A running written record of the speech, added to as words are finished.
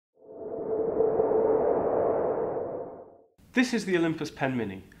This is the Olympus Pen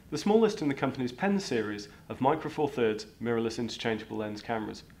Mini, the smallest in the company's pen series of micro four thirds mirrorless interchangeable lens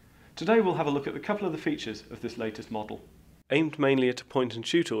cameras. Today we'll have a look at a couple of the features of this latest model. Aimed mainly at a point and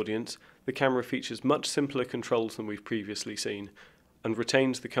shoot audience, the camera features much simpler controls than we've previously seen and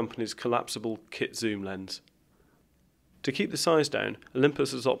retains the company's collapsible kit zoom lens. To keep the size down,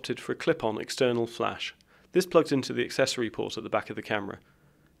 Olympus has opted for a clip-on external flash. This plugs into the accessory port at the back of the camera.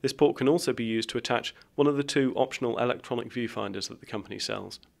 This port can also be used to attach one of the two optional electronic viewfinders that the company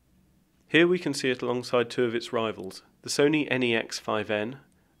sells. Here we can see it alongside two of its rivals, the Sony NEX5N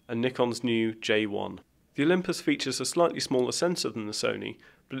and Nikon's new J1. The Olympus features a slightly smaller sensor than the Sony,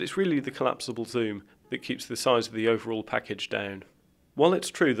 but it's really the collapsible zoom that keeps the size of the overall package down. While it's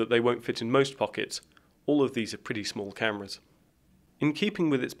true that they won't fit in most pockets, all of these are pretty small cameras. In keeping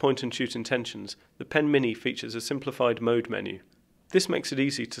with its point-and-shoot intentions, the Pen Mini features a simplified mode menu. This makes it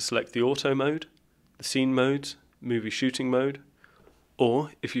easy to select the auto mode, the scene modes, movie shooting mode,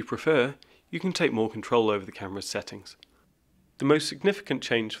 or, if you prefer, you can take more control over the camera's settings. The most significant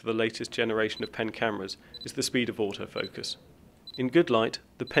change for the latest generation of pen cameras is the speed of autofocus. In good light,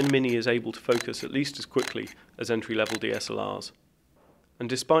 the Pen Mini is able to focus at least as quickly as entry-level DSLRs. And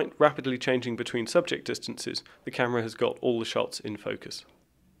despite rapidly changing between subject distances, the camera has got all the shots in focus.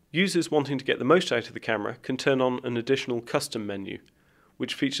 Users wanting to get the most out of the camera can turn on an additional custom menu,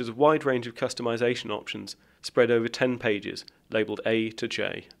 which features a wide range of customization options spread over 10 pages, labelled A to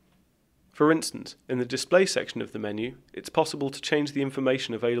J. For instance, in the display section of the menu, it's possible to change the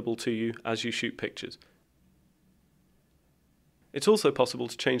information available to you as you shoot pictures. It's also possible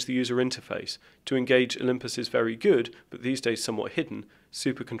to change the user interface to engage Olympus's very good, but these days somewhat hidden,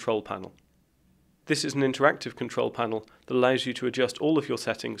 Super Control Panel. This is an interactive control panel that allows you to adjust all of your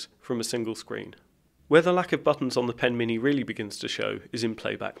settings from a single screen. Where the lack of buttons on the Pen Mini really begins to show is in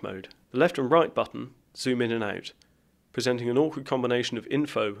playback mode. The left and right button zoom in and out, presenting an awkward combination of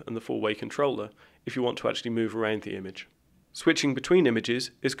info and the four-way controller if you want to actually move around the image. Switching between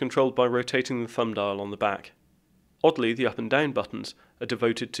images is controlled by rotating the thumb dial on the back. Oddly, the up and down buttons are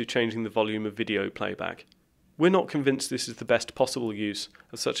devoted to changing the volume of video playback. We're not convinced this is the best possible use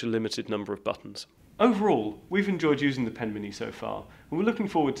of such a limited number of buttons. Overall, we've enjoyed using the Pen Mini so far, and we're looking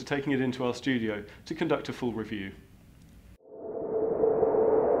forward to taking it into our studio to conduct a full review.